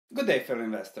Good day, fellow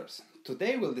investors.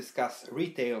 Today we'll discuss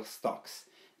retail stocks.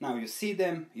 Now you see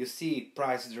them, you see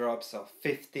price drops of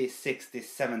 50, 60,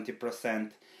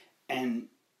 70%, and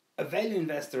a value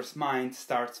investor's mind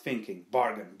starts thinking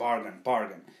bargain, bargain,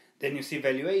 bargain. Then you see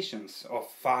valuations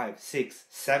of 5, 6,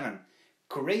 7,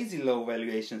 crazy low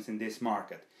valuations in this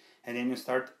market. And then you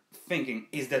start thinking,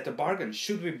 is that a bargain?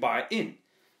 Should we buy in?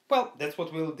 Well, that's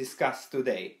what we'll discuss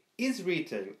today. Is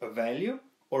retail a value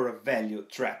or a value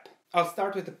trap? I'll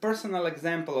start with a personal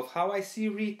example of how I see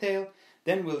retail,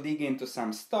 then we'll dig into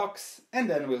some stocks, and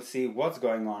then we'll see what's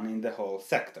going on in the whole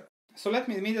sector. So let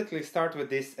me immediately start with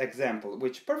this example,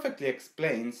 which perfectly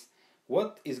explains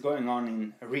what is going on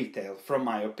in retail, from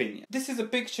my opinion. This is a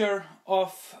picture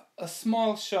of a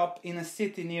small shop in a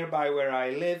city nearby where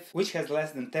I live, which has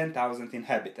less than 10,000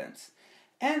 inhabitants.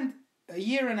 And a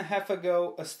year and a half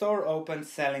ago, a store opened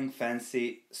selling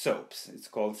fancy soaps. It's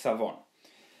called Savon.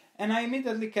 And I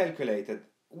immediately calculated,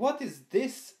 what is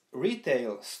this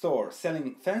retail store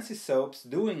selling fancy soaps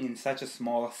doing in such a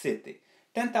small city?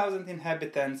 10,000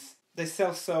 inhabitants, they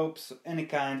sell soaps, any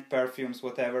kind, perfumes,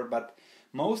 whatever, but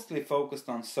mostly focused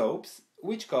on soaps,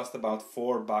 which cost about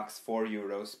 €4,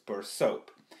 €4 per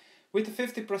soap. With a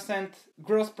 50%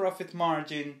 gross profit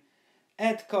margin,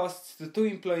 add costs to 2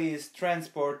 employees,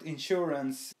 transport,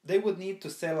 insurance, they would need to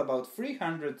sell about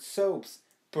 300 soaps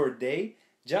per day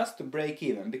just to break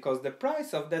even, because the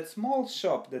price of that small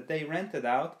shop that they rented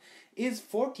out is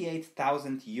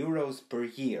 48,000 euros per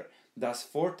year, thus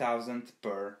 4,000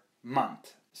 per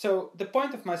month. So the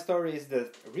point of my story is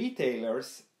that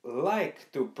retailers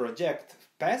like to project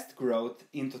past growth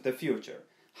into the future.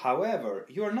 However,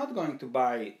 you are not going to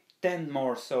buy 10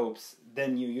 more soaps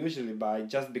than you usually buy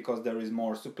just because there is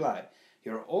more supply.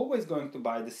 You're always going to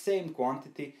buy the same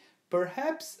quantity,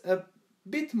 perhaps a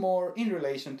bit more in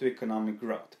relation to economic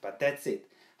growth, but that's it.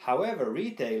 However,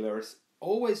 retailers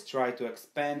always try to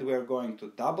expand. We're going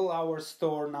to double our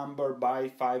store number by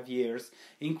 5 years,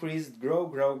 increase,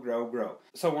 grow.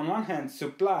 So on one hand,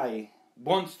 supply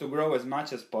wants to grow as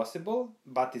much as possible,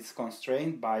 but it's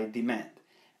constrained by demand.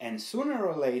 And sooner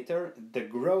or later, the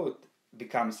growth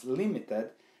becomes limited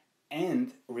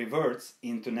and reverts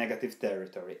into negative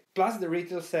territory. Plus, the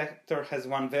retail sector has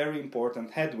one very important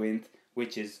headwind,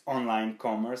 which is online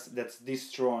commerce that's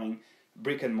destroying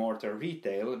brick and mortar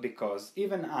retail, because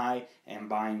even I am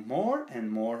buying more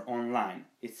and more online.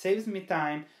 It saves me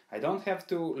time, I don't have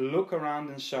to look around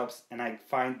in shops, and I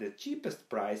find the cheapest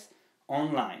price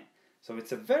online. So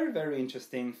it's a very, very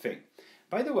interesting thing.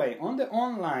 By the way, on the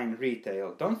online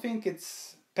retail, don't think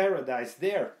it's paradise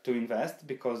there to invest,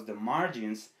 because the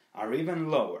margins are even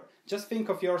lower. Just think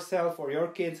of yourself or your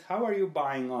kids, how are you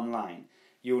buying online?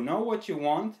 You know what you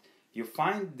want, you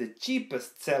find the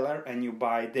cheapest seller and you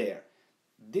buy there.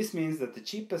 This means that the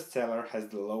cheapest seller has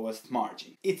the lowest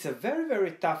margin. It's a very,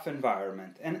 very tough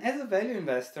environment, and as a value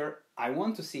investor, I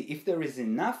want to see if there is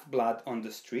enough blood on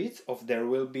the streets or there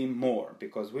will be more,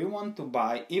 because we want to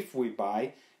buy, if we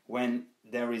buy, when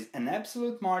there is an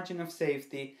absolute margin of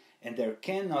safety and there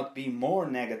cannot be more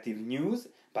negative news,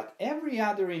 but every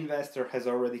other investor has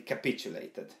already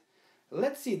capitulated.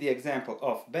 Let's see the example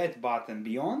of Bed Bath &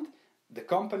 Beyond. The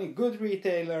company, good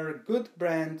retailer, good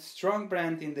brand, strong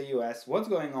brand in the US. What's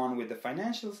going on with the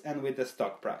financials and with the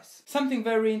stock price? Something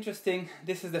very interesting.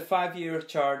 This is the 5-year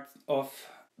chart of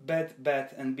Bed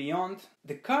Bath & Beyond.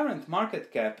 The current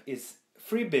market cap is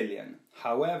 3 billion.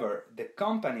 However, the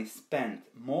company spent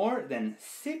more than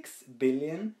 6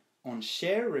 billion on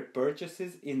share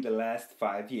repurchases in the last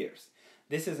 5 years.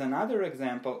 This is another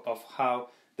example of how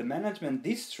the management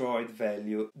destroyed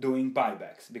value doing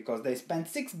buybacks, because they spent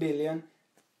 6 billion,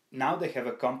 now they have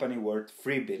a company worth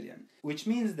 3 billion, which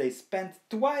means they spent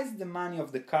twice the money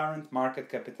of the current market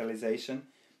capitalization,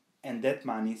 and that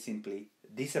money simply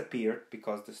disappeared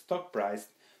because the stock price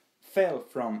fell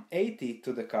from 80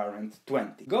 to the current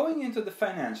 20. Going into the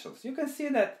financials, you can see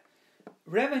that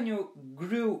revenue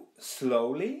grew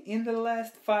slowly in the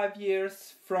last 5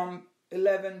 years from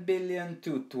 11 billion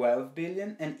to 12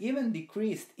 billion, and even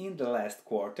decreased in the last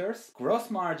quarters. Gross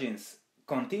margins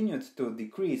continued to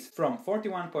decrease from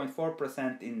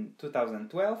 41.4% in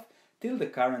 2012 till the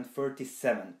current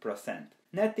 37%.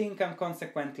 Net income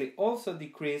consequently also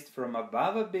decreased from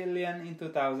above a billion in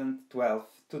 2012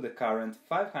 to the current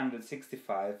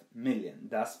 565 million,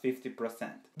 thus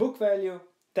 50%. Book value,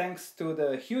 thanks to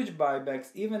the huge buybacks,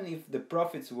 even if the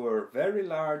profits were very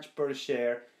large per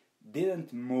share,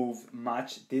 didn't move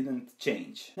much, didn't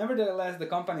change. Nevertheless, the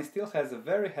company still has a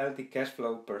very healthy cash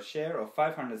flow per share of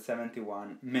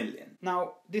 571 million.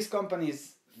 Now, this company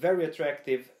is very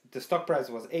attractive. The stock price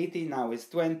was 80, now it's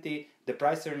 20. the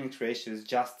price earnings ratio is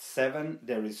just 7,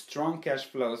 there is strong cash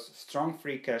flows, strong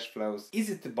free cash flows,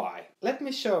 easy to buy. Let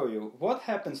me show you what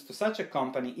happens to such a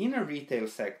company in a retail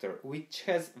sector which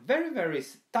has very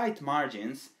tight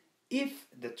margins if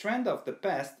the trend of the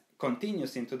past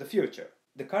continues into the future.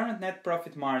 The current net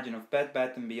profit margin of Bed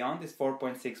Bath & Beyond is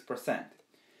 4.6%,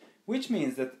 which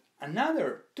means that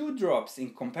another 2 drops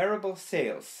in comparable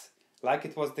sales, like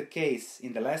it was the case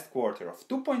in the last quarter of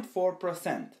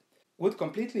 2.4%, would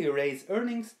completely erase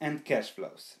earnings and cash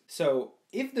flows. So,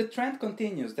 if the trend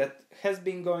continues that has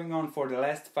been going on for the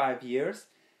last 5 years,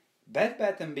 Bed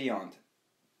Bath & Beyond,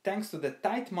 thanks to the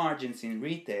tight margins in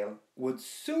retail, would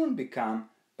soon become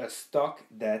a stock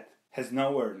that has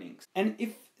no earnings. And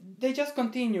if they just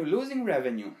continue losing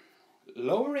revenue,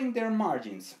 lowering their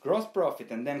margins, gross profit,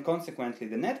 and then consequently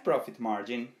the net profit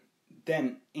margin,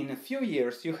 then in a few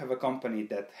years you have a company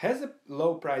that has a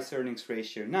low price earnings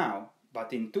ratio now,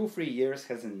 but in 2-3 years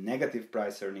has a negative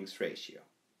price earnings ratio.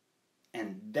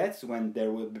 And that's when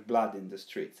there will be blood in the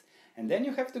streets. And then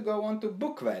you have to go on to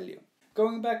book value.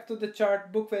 Going back to the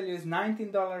chart, book value is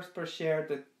 $19 per share.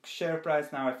 The share price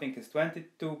now I think is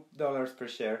 $22 per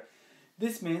share.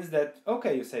 This means that,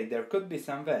 okay, you say there could be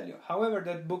some value. However,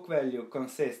 that book value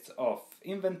consists of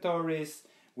inventories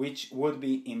which would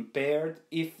be impaired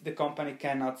if the company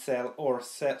cannot sell or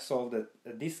sold at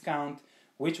a discount,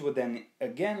 which would then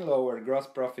again lower gross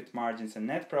profit margins and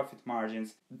net profit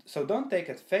margins. So don't take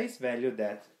at face value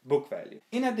that book value.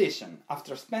 In addition,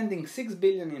 after spending $6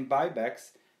 billion in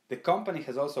buybacks, the company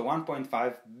has also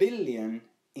 $1.5 billion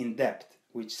in debt,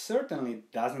 which certainly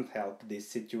doesn't help this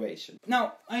situation.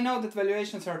 Now, I know that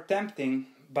valuations are tempting,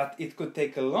 but it could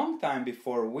take a long time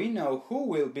before we know who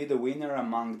will be the winner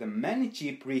among the many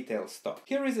cheap retail stocks.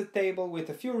 Here is a table with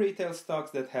a few retail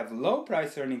stocks that have low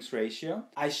price earnings ratio.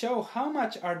 I show how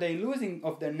much are they losing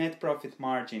of their net profit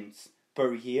margins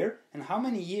per year and how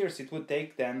many years it would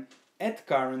take them at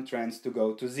current trends to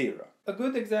go to zero. A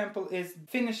good example is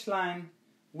Finish Line,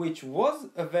 which was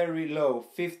a very low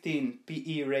 15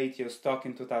 PE ratio stock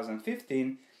in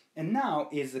 2015, and now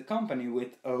is a company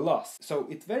with a loss. So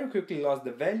it very quickly lost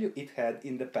the value it had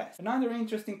in the past. Another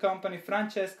interesting company,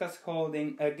 Francesca's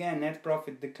Holding, again net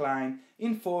profit decline.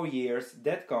 In 4 years,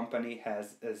 that company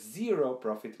has a 0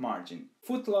 profit margin.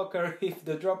 Foot Locker, if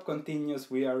the drop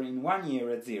continues, we are in 1 year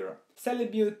at 0. Sally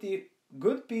Beauty,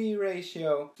 good PE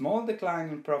ratio, small decline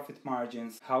in profit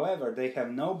margins. However, they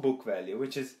have no book value,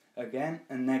 which is again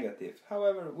a negative.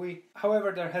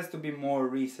 However, there has to be more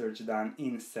research done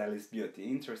in Sally's Beauty.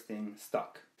 Interesting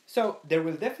stock. So there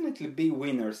will definitely be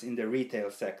winners in the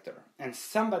retail sector, and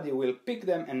somebody will pick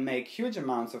them and make huge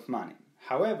amounts of money.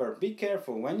 However, be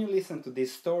careful when you listen to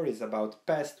these stories about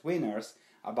past winners,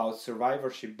 about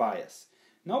survivorship bias.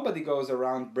 Nobody goes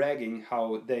around bragging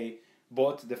how they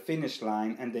bought the Finish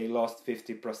Line and they lost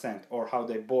 50%, or how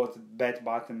they bought Bed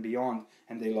Bath & Beyond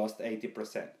and they lost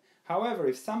 80%. However,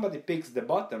 if somebody picks the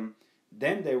bottom,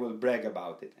 then they will brag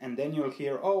about it. And then you'll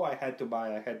hear, oh, I had to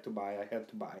buy, I had to buy, I had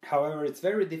to buy. However, it's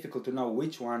very difficult to know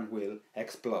which one will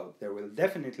explode. There will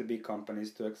definitely be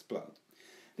companies to explode.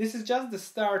 This is just the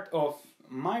start of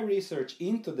my research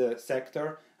into the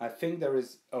sector. I think there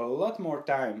is a lot more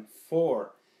time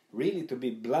for really to be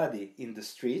bloody in the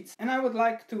streets. And I would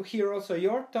like to hear also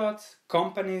your thoughts,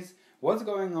 companies, what's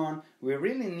going on. We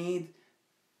really need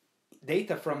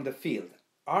data from the field.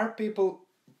 Are people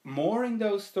more in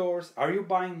those stores? Are you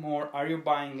buying more? Are you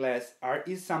buying less?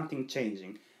 Is something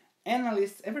changing?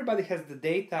 Analysts, everybody has the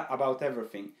data about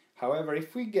everything. However,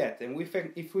 if we get and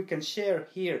if we can share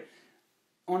here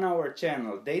on our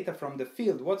channel data from the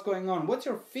field, what's going on? What's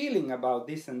your feeling about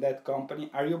this and that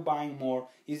company? Are you buying more?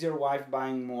 Is your wife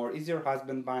buying more? Is your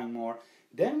husband buying more?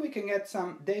 Then we can get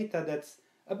some data that's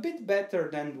a bit better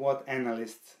than what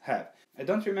analysts have. I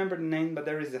don't remember the name, but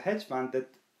there is a hedge fund that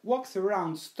walks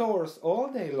around stores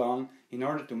all day long in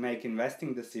order to make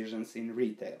investing decisions in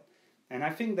retail. And I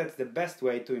think that's the best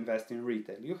way to invest in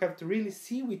retail. You have to really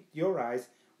see with your eyes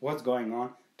what's going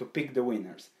on to pick the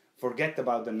winners. Forget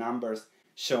about the numbers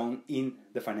shown in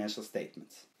the financial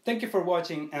statements. Thank you for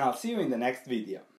watching, and I'll see you in the next video.